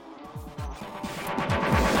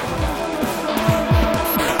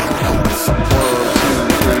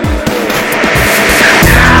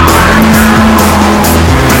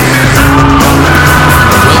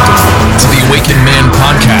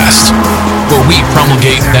We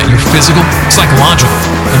promulgate that your physical, psychological,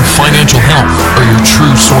 and financial health are your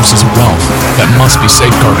true sources of wealth that must be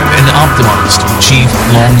safeguarded and optimized to achieve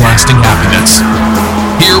long-lasting happiness.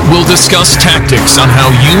 Here we'll discuss tactics on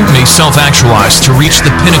how you may self-actualize to reach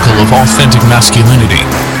the pinnacle of authentic masculinity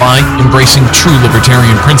by embracing true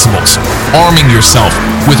libertarian principles, arming yourself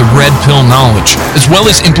with red pill knowledge, as well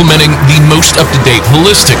as implementing the most up-to-date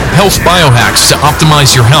holistic health biohacks to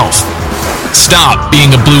optimize your health. Stop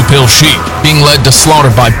being a blue pill sheep, being led to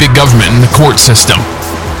slaughter by big government and the court system.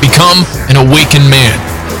 Become an awakened man.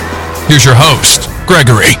 Here's your host,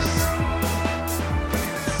 Gregory.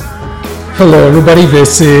 Hello everybody,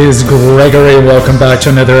 this is Gregory. Welcome back to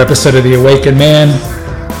another episode of The Awakened Man.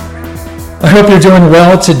 I hope you're doing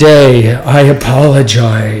well today. I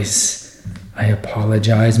apologize.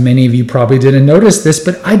 Many of you probably didn't notice this,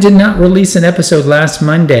 but I did not release an episode last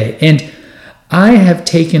Monday. And I have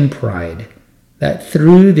taken pride that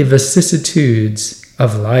through the vicissitudes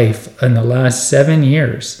of life in the last 7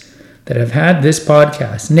 years that I've had this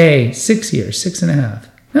podcast, nay, 6 years, 6.5.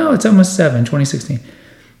 No, it's almost 7, 2016.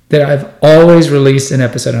 That I've always released an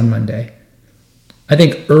episode on Monday. I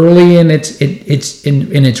think early in its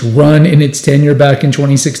run, in its tenure back in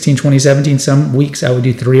 2016, 2017, some weeks I would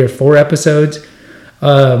do 3 or 4 episodes.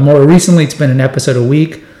 More recently, it's been an episode a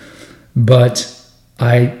week, but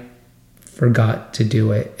I forgot to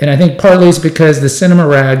do it. And I think partly it's because the Cinema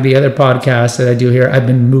Rag, the other podcast that I do here, I've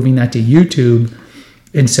been moving that to YouTube,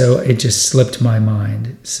 and so it just slipped my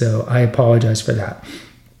mind. So I apologize for that.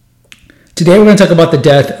 Today we're going to talk about the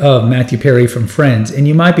death of Matthew Perry from Friends. And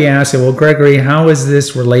you might be asking, well, Gregory, how is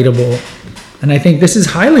this relatable? And I think this is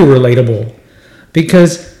highly relatable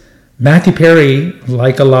because Matthew Perry,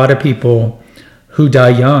 like a lot of people who die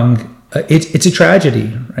young, it's a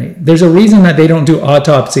tragedy, right? There's a reason that they don't do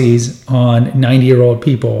autopsies on 90-year-old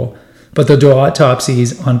people, but they'll do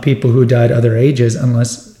autopsies on people who died other ages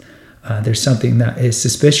unless there's something that is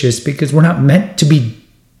suspicious, because we're not meant to be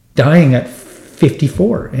dying at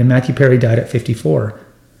 54, and Matthew Perry died at 54.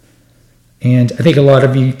 And I think a lot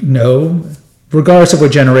of you know, regardless of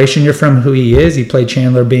what generation you're from, who he is. He played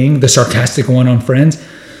Chandler Bing, the sarcastic one on Friends,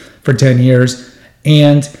 for 10 years.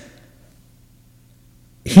 And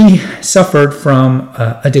he suffered from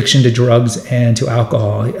addiction to drugs and to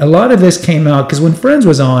alcohol. A lot of this came out because when Friends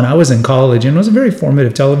was on, I was in college, and it was a very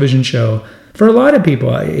formative television show for a lot of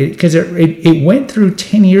people, because it went through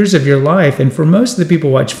 10 years of your life. And for most of the people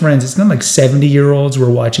who watch Friends, it's not like 70-year-olds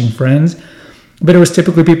were watching Friends, but it was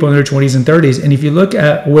typically people in their 20s and 30s. And if you look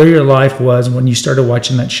at where your life was when you started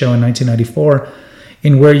watching that show in 1994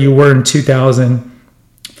 and where you were in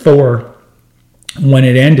 2004 when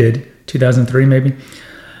it ended, 2003 maybe,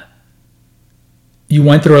 you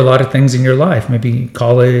went through a lot of things in your life, maybe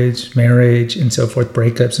college, marriage, and so forth,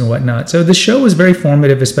 breakups and whatnot. So the show was very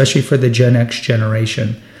formative, especially for the Gen X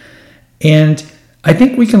generation. And I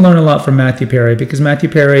think we can learn a lot from Matthew Perry, because Matthew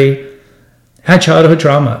Perry had childhood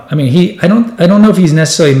trauma. I mean, I don't know if he's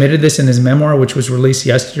necessarily admitted this in his memoir, which was released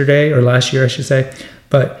yesterday, or last year, I should say,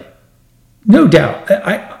 but no doubt.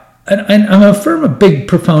 I'm a big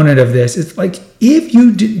proponent of this. It's like, if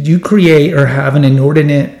you create or have an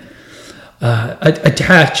inordinate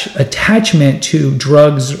attachment to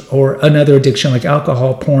drugs or another addiction like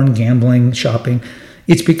alcohol, porn, gambling, shopping,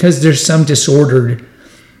 it's because there's some disordered,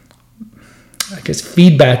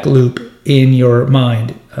 feedback loop in your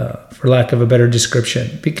mind, for lack of a better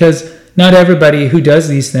description. Because not everybody who does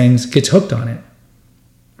these things gets hooked on it,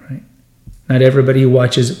 right? Not everybody who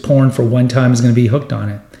watches porn for one time is going to be hooked on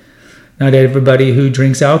it. Not everybody who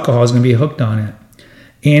drinks alcohol is going to be hooked on it.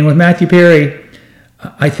 And with Matthew Perry,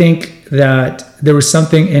 I think that there was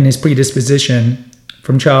something in his predisposition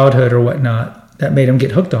from childhood or whatnot that made him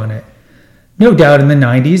get hooked on it. No doubt in the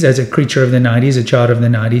 90s, as a creature of the 90s, a child of the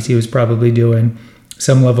 90s, he was probably doing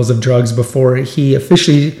some levels of drugs before he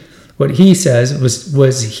officially, what he says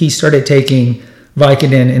was he started taking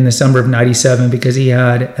Vicodin in the summer of 97 because he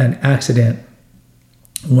had an accident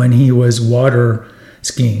when he was water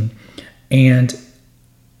skiing. And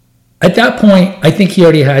at that point, I think he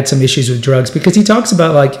already had some issues with drugs, because he talks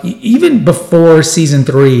about, like, even before season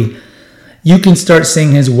 3, you can start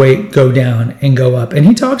seeing his weight go down and go up. And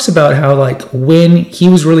he talks about how, like, when he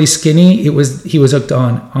was really skinny, he was hooked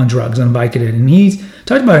on drugs, on Vicodin. And he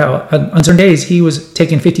talked about how on some days he was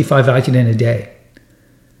taking 55 Vicodin a day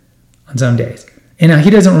on some days. And he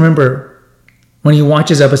doesn't remember, when he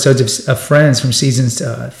watches episodes of Friends from seasons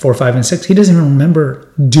 4, 5, and 6, he doesn't even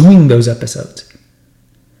remember doing those episodes.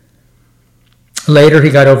 Later, he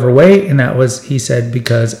got overweight, and that was, he said,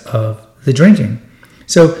 because of the drinking.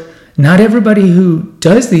 So not everybody who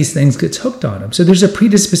does these things gets hooked on them. So there's a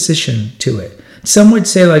predisposition to it. Some would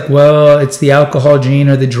say like, well, it's the alcohol gene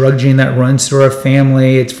or the drug gene that runs through our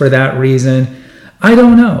family. It's for that reason. I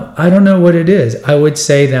don't know. I don't know what it is. I would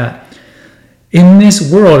say that in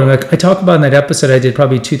this world, and like I talked about in that episode I did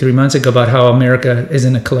probably 2-3 months ago about how America is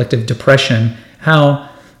in a collective depression, how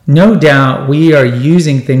no doubt we are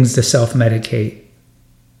using things to self-medicate,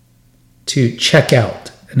 to check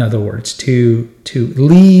out, in other words, to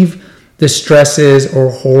leave the stresses or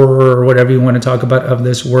horror or whatever you want to talk about of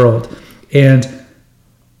this world. And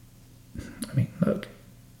I mean, look,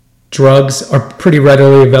 drugs are pretty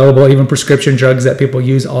readily available, even prescription drugs that people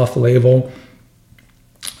use off-label.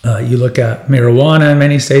 You look at marijuana in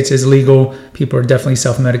many states is legal. People are definitely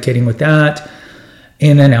self-medicating with that.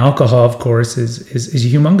 And then alcohol, of course, is a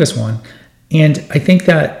humongous one. And I think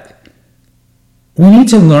that we need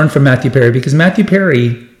to learn from Matthew Perry, because Matthew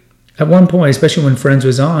Perry, at one point, especially when Friends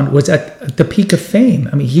was on, was at the peak of fame.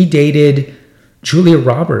 I mean, he dated Julia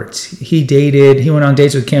Roberts. He went on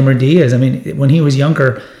dates with Cameron Diaz. I mean, when he was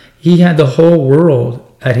younger, he had the whole world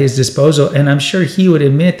at his disposal. And I'm sure he would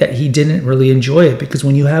admit that he didn't really enjoy it, because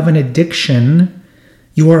when you have an addiction,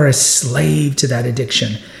 you are a slave to that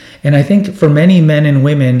addiction. And I think for many men and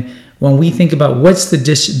women, when we think about what's the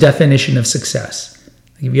definition of success,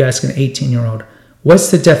 like if you ask an 18-year-old,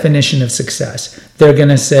 what's the definition of success? They're going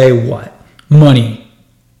to say what? Money,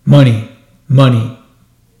 money, money,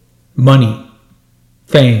 money,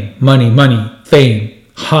 fame, money, fame,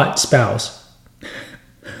 hot spouse,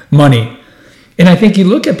 money. And I think you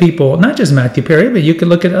look at people, not just Matthew Perry, but you could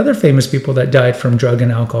look at other famous people that died from drug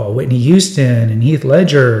and alcohol. Whitney Houston and Heath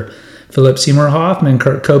Ledger, Philip Seymour Hoffman,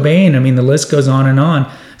 Kurt Cobain. I mean, the list goes on and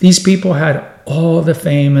on. These people had all the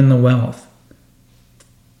fame and the wealth.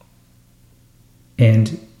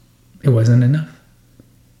 And it wasn't enough,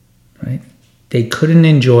 right? They couldn't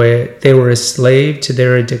enjoy it. They were a slave to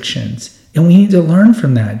their addictions. And we need to learn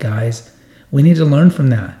from that, guys. We need to learn from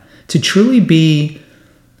that. To truly be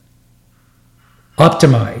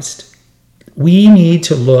optimized, we need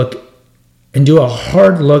to look and do a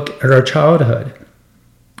hard look at our childhood.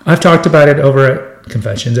 I've talked about it over at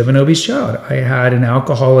Confessions of an Obese Child. I had an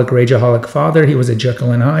alcoholic, rageaholic father. He was a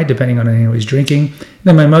Jekyll and Hyde, depending on anything he was drinking.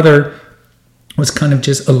 Then my mother was kind of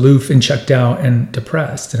just aloof and checked out and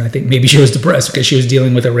depressed. And I think maybe she was depressed because she was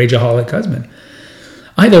dealing with a rageaholic husband.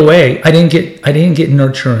 Either way, I didn't get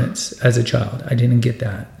nurturance as a child. I didn't get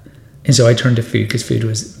that. And so I turned to food because food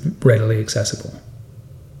was readily accessible.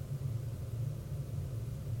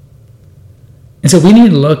 And so we need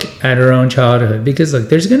to look at our own childhood, because look,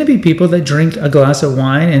 there's going to be people that drink a glass of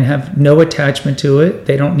wine and have no attachment to it.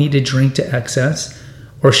 They don't need to drink to excess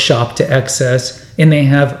or shop to excess, and they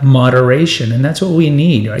have moderation. And that's what we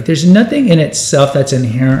need, right? There's nothing in itself that's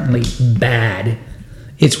inherently bad.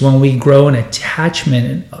 It's when we grow an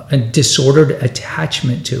attachment, a disordered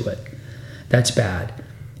attachment to it. That's bad.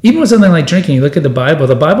 Even with something like drinking, you look at the Bible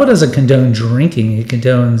doesn't condone drinking, it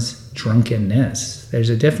condones drunkenness. There's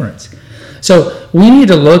a difference. So we need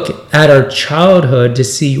to look at our childhood to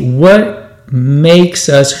see what makes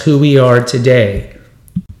us who we are today.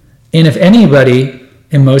 And if anybody,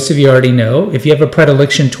 and most of you already know, if you have a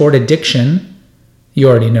predilection toward addiction, you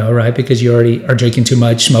already know, right? Because you already are drinking too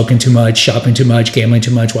much, smoking too much, shopping too much, gambling too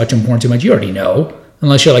much, watching porn too much. You already know.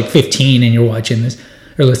 Unless you're like 15 and you're watching this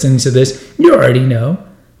or listening to this, you already know.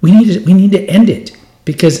 We need to end it,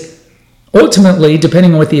 because ultimately,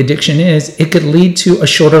 depending on what the addiction is, it could lead to a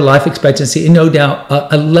shorter life expectancy and no doubt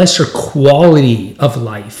a lesser quality of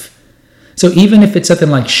life. So even if it's something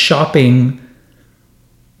like shopping,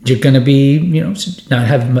 you're going to be, not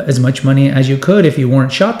have as much money as you could if you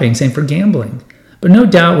weren't shopping. Same for gambling. But no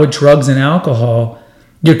doubt with drugs and alcohol,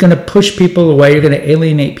 you're going to push people away. You're going to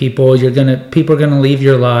alienate people. People are going to leave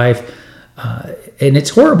your life. And it's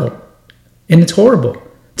horrible.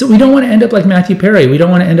 So we don't want to end up like Matthew Perry. We don't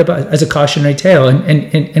want to end up as a cautionary tale.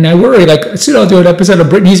 And I worry, like, soon I'll do an episode of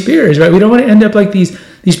Britney Spears, right? We don't want to end up like these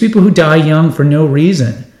people who die young for no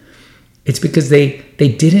reason. It's because they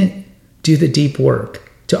didn't do the deep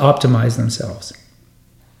work to optimize themselves.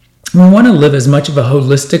 We want to live as much of a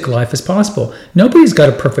holistic life as possible. Nobody's got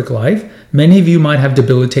a perfect life. Many of you might have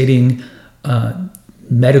debilitating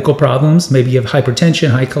medical problems. Maybe you have hypertension,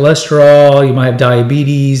 high cholesterol, you might have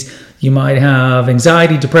diabetes, you might have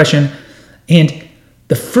anxiety, depression. And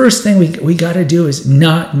the first thing we got to do is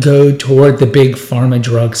not go toward the big pharma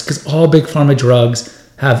drugs, because all big pharma drugs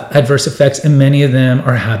have adverse effects, and many of them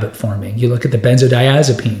are habit forming. You look at the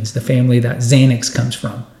benzodiazepines, the family that Xanax comes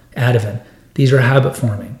from, Ativan. These are habit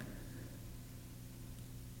forming.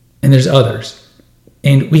 And there's others.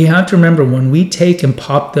 And we have to remember, when we take and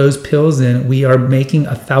pop those pills in, we are making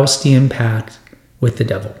a Faustian pact with the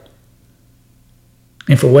devil.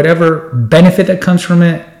 And for whatever benefit that comes from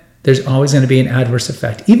it, there's always going to be an adverse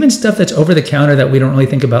effect. Even stuff that's over the counter that we don't really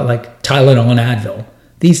think about, like Tylenol and Advil,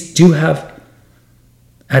 these do have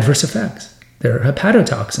adverse effects. They're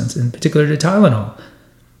hepatotoxins, in particular to Tylenol.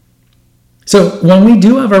 So when we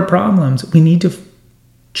do have our problems, we need to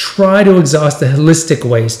try to exhaust the holistic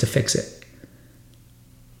ways to fix it.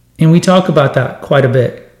 And we talk about that quite a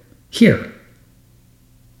bit here.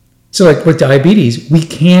 So like with diabetes, we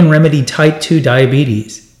can remedy type 2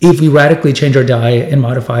 diabetes if we radically change our diet and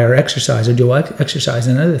modify our exercise or do exercise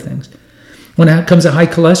and other things. When it comes to high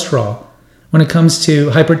cholesterol, when it comes to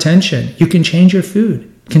hypertension, you can change your food.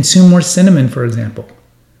 Consume more cinnamon, for example.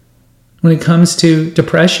 When it comes to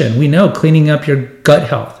depression, we know cleaning up your gut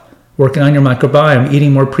health, working on your microbiome,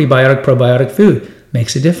 eating more prebiotic, probiotic food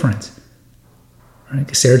makes a difference. Right?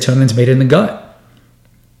 Because serotonin's made in the gut.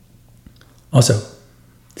 Also,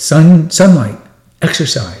 sunlight,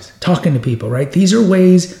 exercise, talking to people, right? These are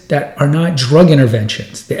ways that are not drug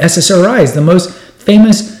interventions. The SSRIs, the most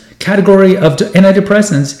famous category of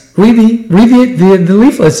antidepressants, read the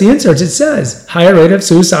leaflets, the inserts. It says higher rate of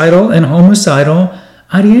suicidal and homicidal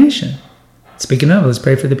ideation. Speaking of, let's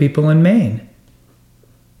pray for the people in Maine.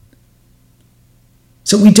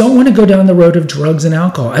 So we don't want to go down the road of drugs and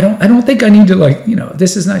alcohol. I don't think I need to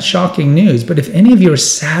this is not shocking news, but if any of you are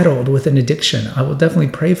saddled with an addiction, I will definitely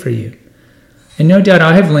pray for you. And no doubt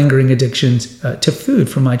I have lingering addictions to food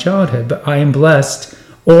from my childhood, but I am blessed,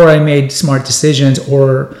 or I made smart decisions,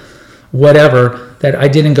 or whatever, that I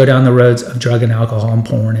didn't go down the roads of drug and alcohol and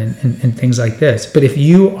porn and things like this. But if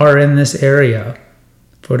you are in this area,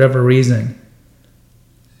 for whatever reason,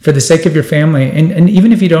 for the sake of your family, and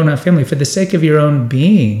even if you don't have family, for the sake of your own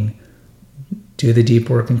being, do the deep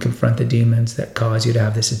work and confront the demons that cause you to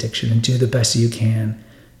have this addiction and do the best you can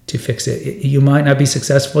to fix it. You might not be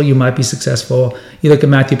successful. You might be successful. You look at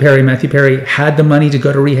Matthew Perry. Matthew Perry had the money to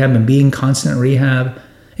go to rehab and be in constant rehab.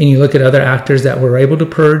 And you look at other actors that were able to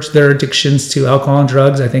purge their addictions to alcohol and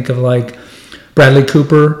drugs. I think of like Bradley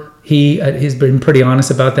Cooper. He's been pretty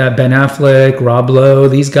honest about that. Ben Affleck, Rob Lowe,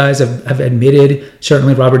 these guys have admitted,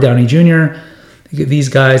 certainly Robert Downey Jr., these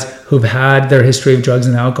guys who've had their history of drugs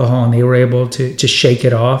and alcohol, and they were able to shake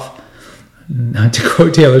it off. Not to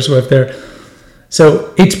quote Taylor Swift there.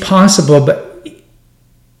 So it's possible, but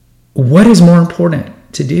what is more important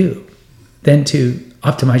to do than to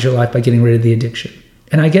optimize your life by getting rid of the addiction?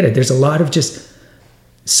 And I get it. There's a lot of just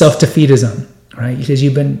self-defeatism, right? Because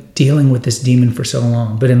you've been dealing with this demon for so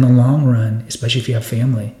long. But in the long run, especially if you have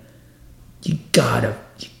family, you gotta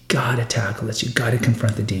tackle this. You gotta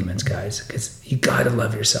confront the demons, guys, because you gotta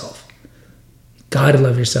love yourself. You gotta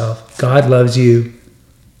love yourself. God loves you,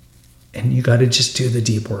 and you gotta just do the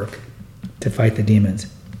deep work to fight the demons.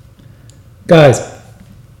 Guys,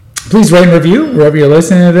 please rate and review wherever you're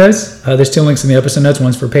listening to this. There's 2 links in the episode notes.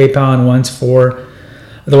 One's for PayPal and one's for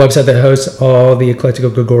the website that hosts all the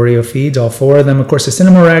Eclectico Gregorio feeds, all 4 of them. Of course, the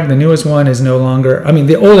Cinema Rag, the newest one, is no longer...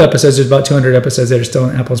 the old episodes, there's about 200 episodes that are still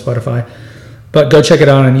on Apple and Spotify. But go check it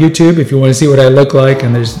out on YouTube if you want to see what I look like,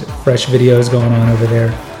 and there's fresh videos going on over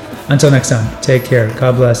there. Until next time, take care,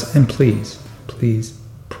 God bless, and please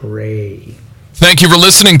pray. Thank you for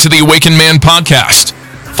listening to the Awakened Man podcast.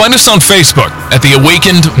 Find us on Facebook at the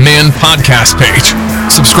Awakened Man podcast page.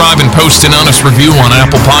 Subscribe and post an honest review on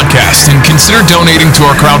Apple Podcasts, and consider donating to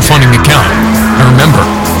our crowdfunding account. And remember,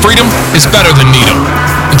 freedom is better than needle.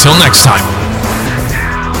 Until next time.